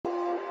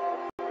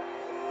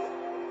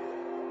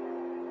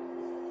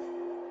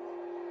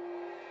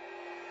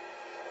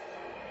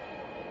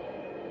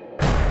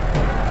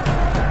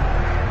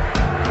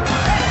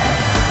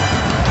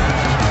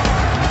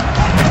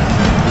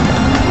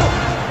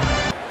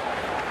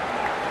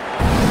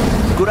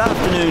good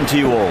afternoon to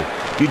you all.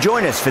 You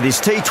join us for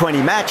this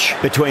T20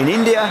 match between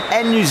India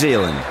and New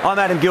Zealand. I'm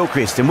Adam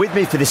Gilchrist, and with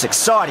me for this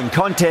exciting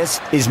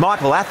contest is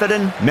Michael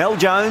Atherton, Mel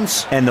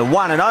Jones, and the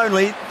one and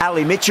only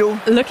Ali Mitchell.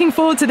 Looking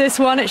forward to this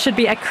one. It should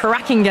be a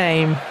cracking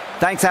game.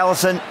 Thanks,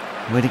 Alison.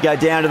 We're going to go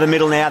down to the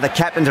middle now. The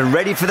captains are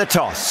ready for the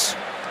toss.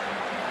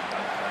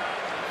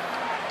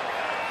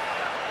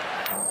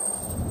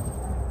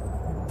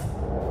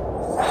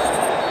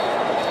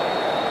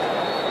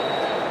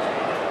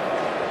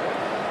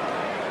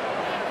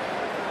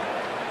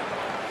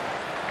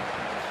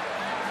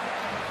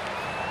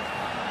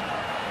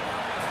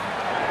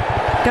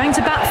 Going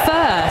to bat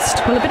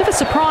first. Well, a bit of a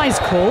surprise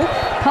call.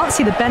 Can't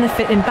see the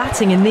benefit in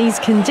batting in these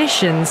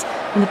conditions,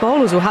 and the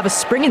bowlers will have a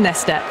spring in their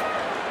step.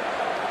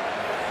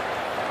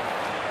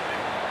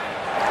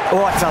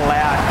 Oh, it's a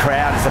loud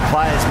crowd as the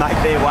players make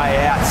their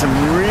way out. Some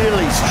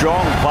really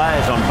strong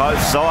players on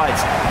both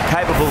sides,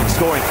 capable of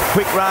scoring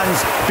quick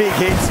runs, big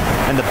hits,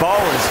 and the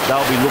bowlers,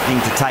 they'll be looking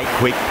to take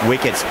quick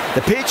wickets.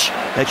 The pitch,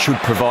 that should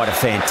provide a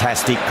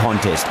fantastic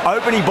contest.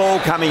 Opening ball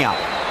coming up.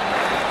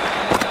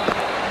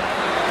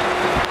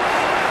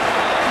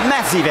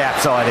 Massive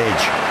outside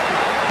edge.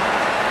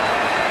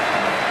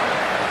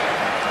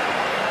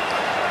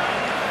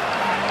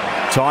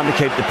 Time to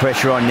keep the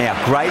pressure on now.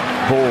 Great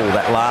ball,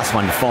 that last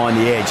one, to find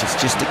the edge. It's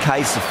just a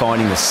case of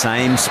finding the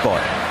same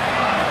spot.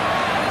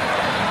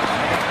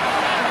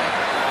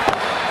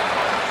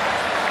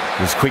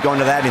 Was quick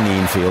onto that in the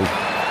infield.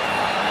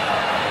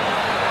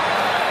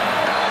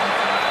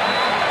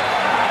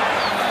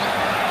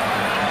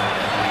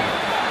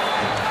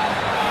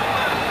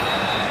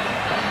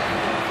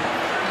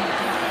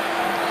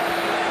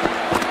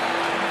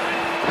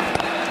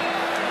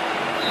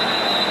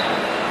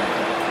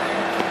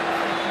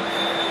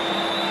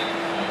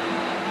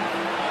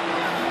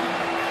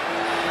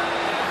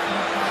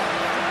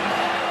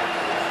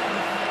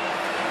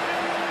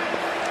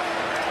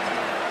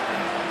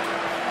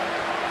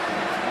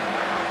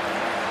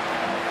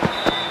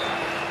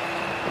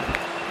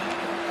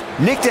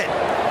 Nicked it.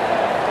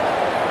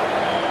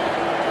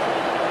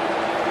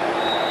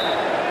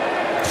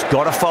 Just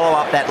got to follow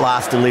up that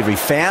last delivery.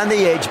 Found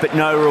the edge, but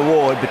no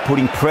reward, but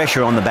putting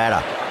pressure on the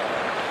batter.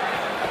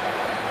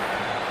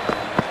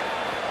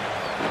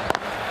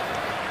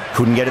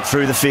 Couldn't get it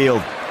through the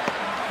field.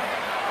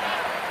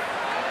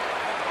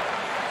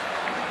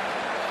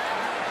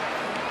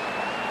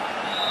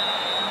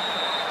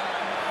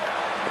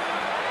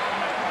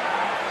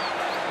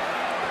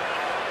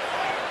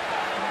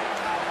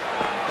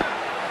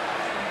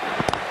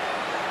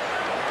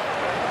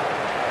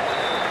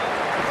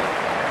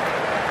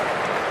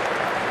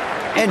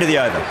 End of the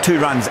over. 2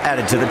 runs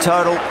added to the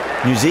total.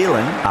 New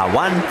Zealand are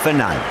 1 for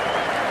none.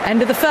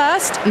 End of the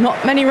first.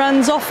 Not many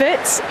runs off it.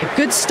 A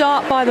good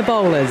start by the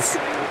bowlers.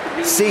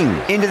 Singh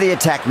into the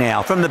attack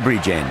now from the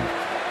bridge end.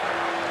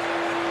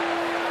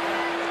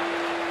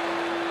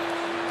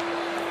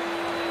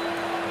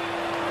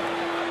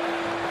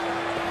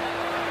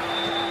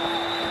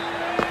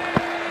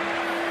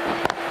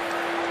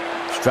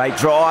 Straight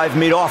drive,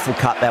 mid-off, will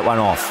cut that one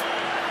off.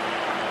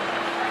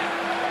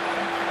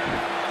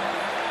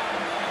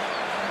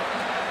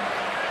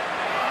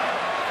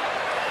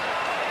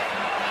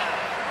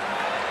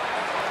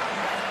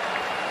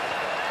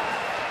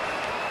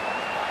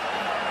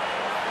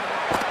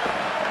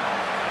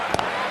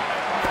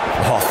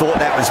 I thought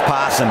that was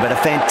passing, but a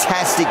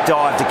fantastic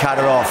dive to cut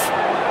it off.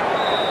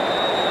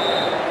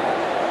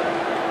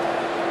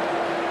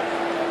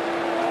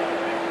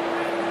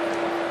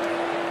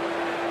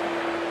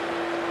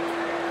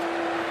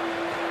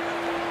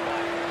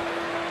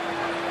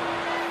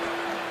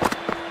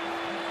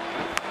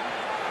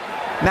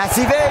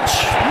 Massive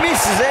edge,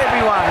 misses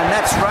everyone, and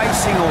that's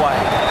racing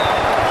away.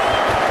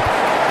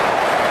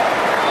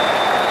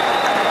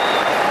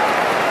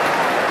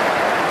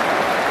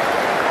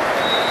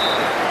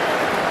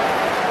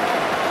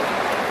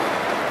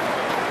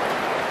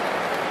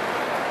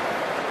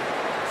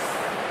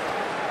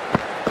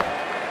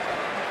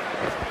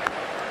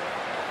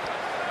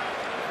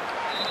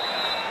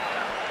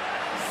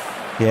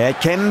 Yeah,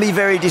 it can be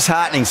very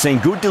disheartening seeing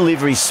good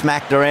deliveries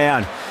smacked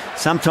around.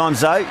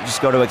 Sometimes, though, you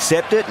just got to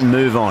accept it and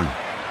move on.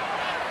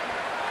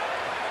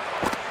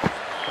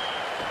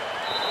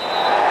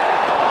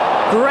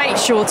 Great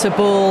shorter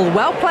ball.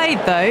 Well played,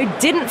 though.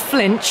 Didn't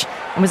flinch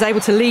and was able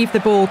to leave the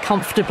ball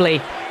comfortably.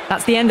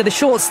 That's the end of the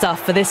short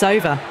stuff for this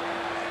over.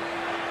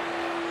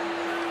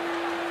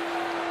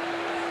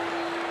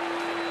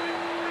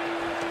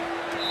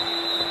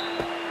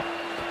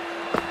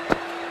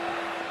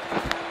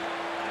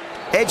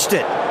 Edged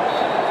it.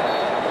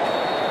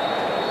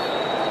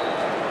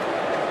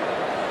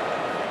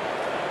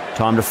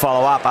 Time to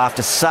follow up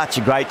after such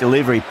a great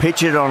delivery.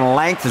 Pitch it on a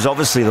length is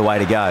obviously the way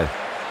to go.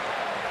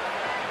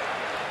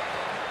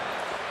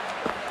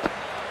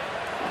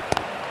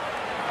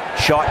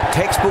 Shot,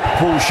 textbook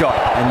pull shot,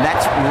 and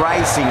that's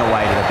racing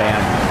away to the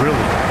boundary.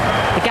 Brilliant.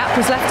 The gap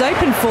was left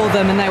open for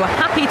them and they were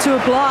happy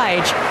to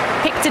oblige.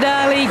 Picked it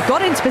early,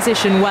 got into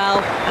position well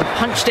and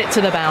punched it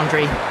to the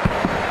boundary.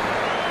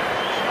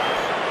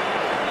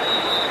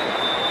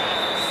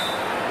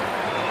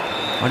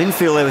 I didn't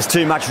feel there was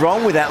too much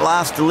wrong with that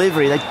last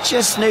delivery. They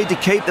just need to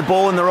keep the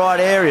ball in the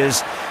right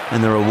areas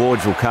and the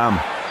rewards will come.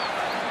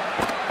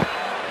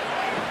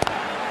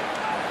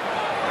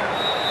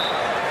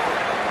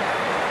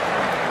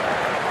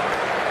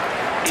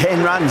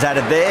 Ten runs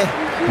added there.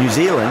 New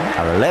Zealand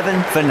are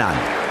 11 for none.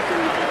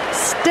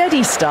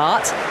 Steady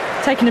start,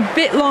 taking a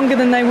bit longer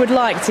than they would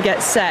like to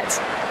get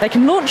set. They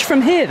can launch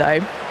from here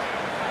though.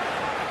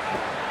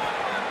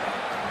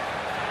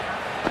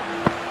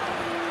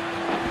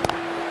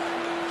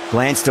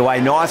 Glanced away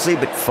nicely,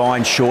 but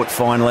fine short,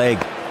 fine leg.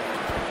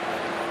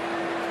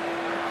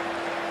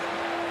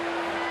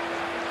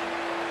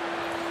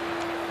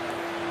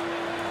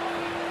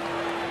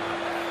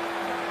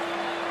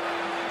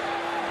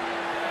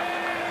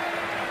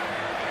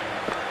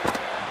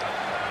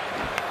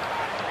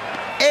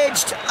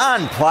 Edged,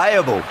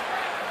 unplayable.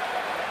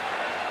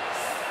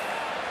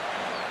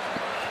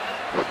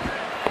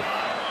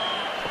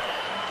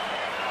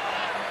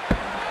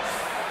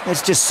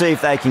 Let's just see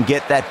if they can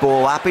get that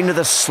ball up into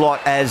the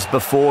slot as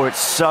before. It's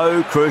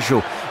so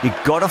crucial. You've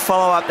got to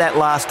follow up that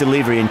last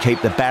delivery and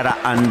keep the batter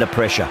under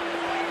pressure.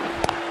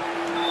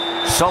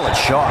 Solid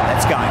shot.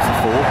 That's going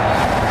for 4.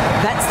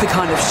 That's the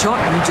kind of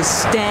shot you just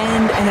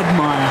stand and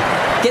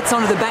admire. Gets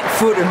onto the back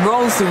foot and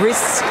rolls the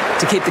wrists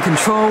to keep the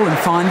control and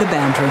find the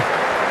boundary.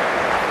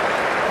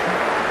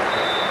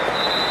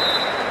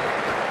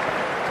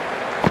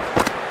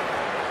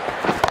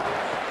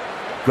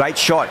 Great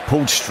shot,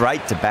 pulled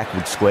straight to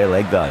backward square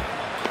leg though.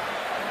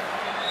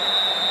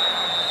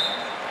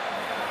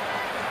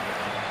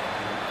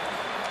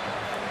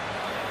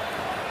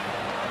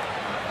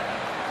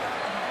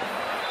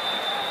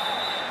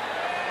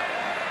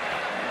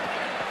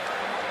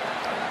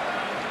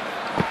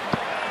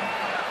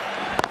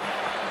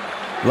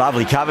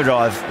 Lovely cover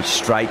drive,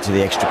 straight to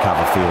the extra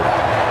cover field.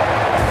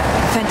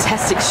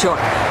 Fantastic shot.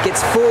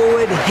 Gets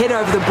forward, head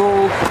over the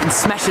ball and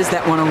smashes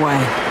that one away.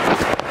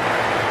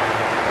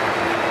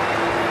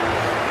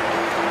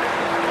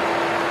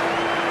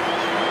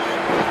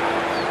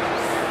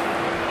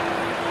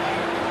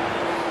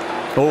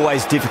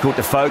 Always difficult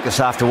to focus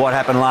after what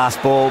happened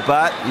last ball,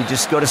 but you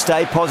just got to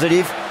stay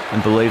positive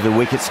and believe the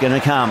wicket's going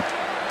to come.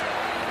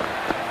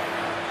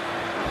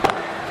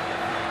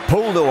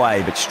 Pulled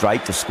away, but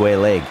straight to square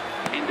leg.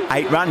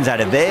 8 runs out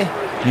of there.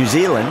 New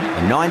Zealand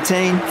are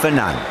 19 for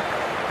none.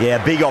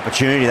 Yeah, big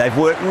opportunity. They've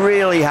worked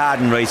really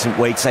hard in recent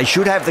weeks. They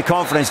should have the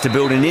confidence to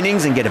build an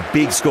innings and get a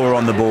big score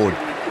on the board.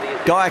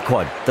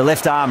 Gaikwad, the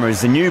left armour,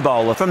 is the new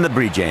bowler from the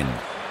bridge end.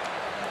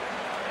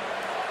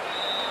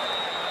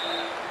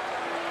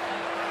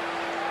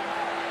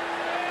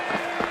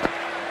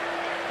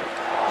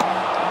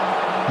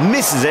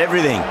 Misses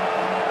everything.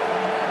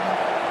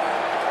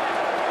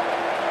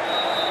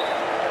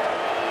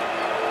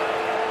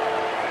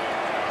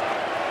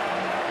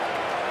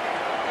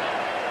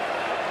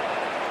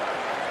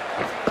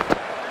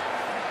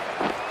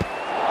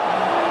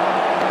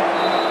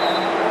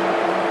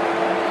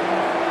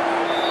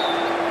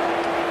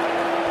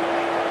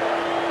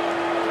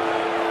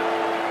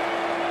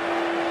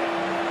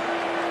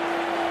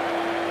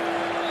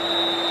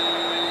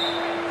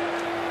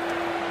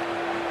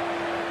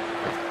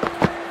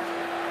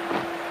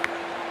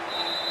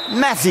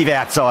 Massive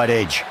outside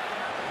edge.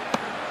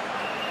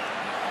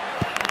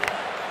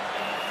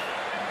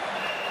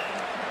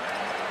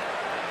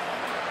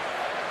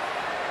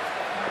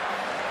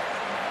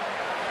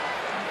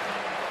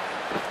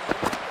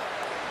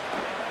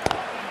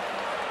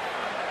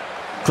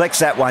 Collects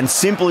that one,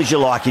 simple as you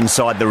like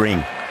inside the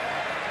ring.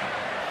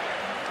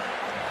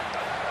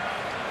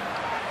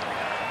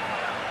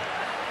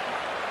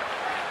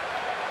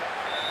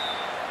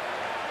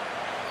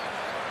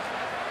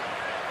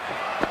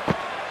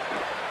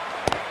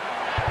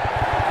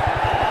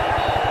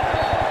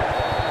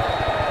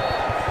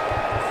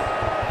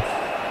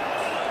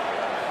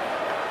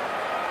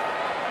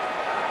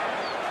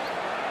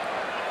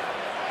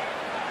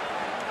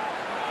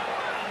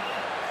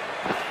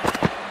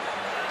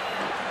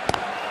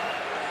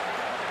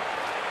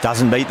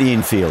 Doesn't beat the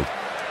infield.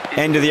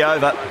 End of the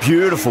over.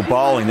 Beautiful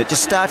bowling that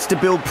just starts to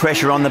build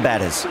pressure on the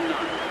batters.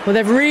 Well,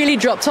 they've really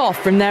dropped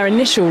off from their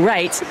initial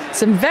rate.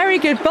 Some very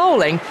good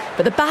bowling,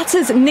 but the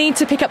batters need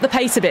to pick up the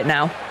pace a bit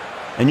now.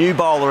 A new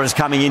bowler is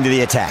coming into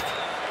the attack.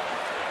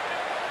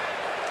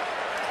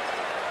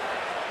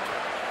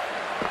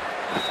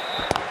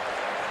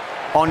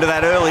 Onto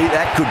that early.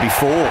 That could be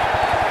 4.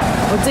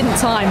 Well, didn't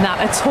time that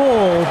at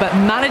all, but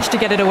managed to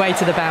get it away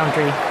to the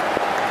boundary.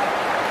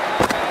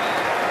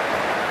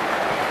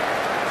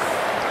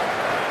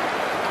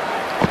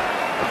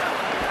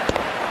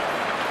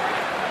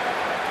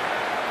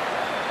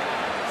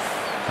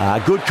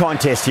 Good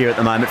contest here at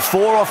the moment.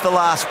 4 off the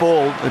last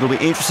ball. It'll be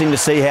interesting to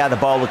see how the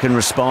bowler can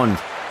respond.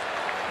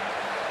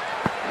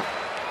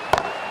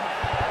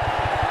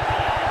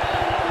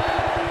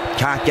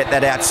 Can't get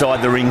that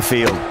outside the ring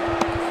field.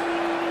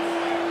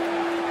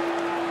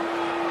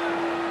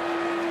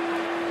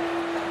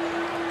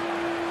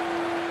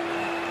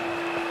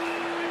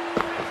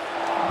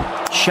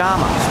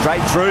 Sharma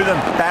straight through them.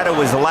 Batter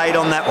was late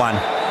on that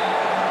one.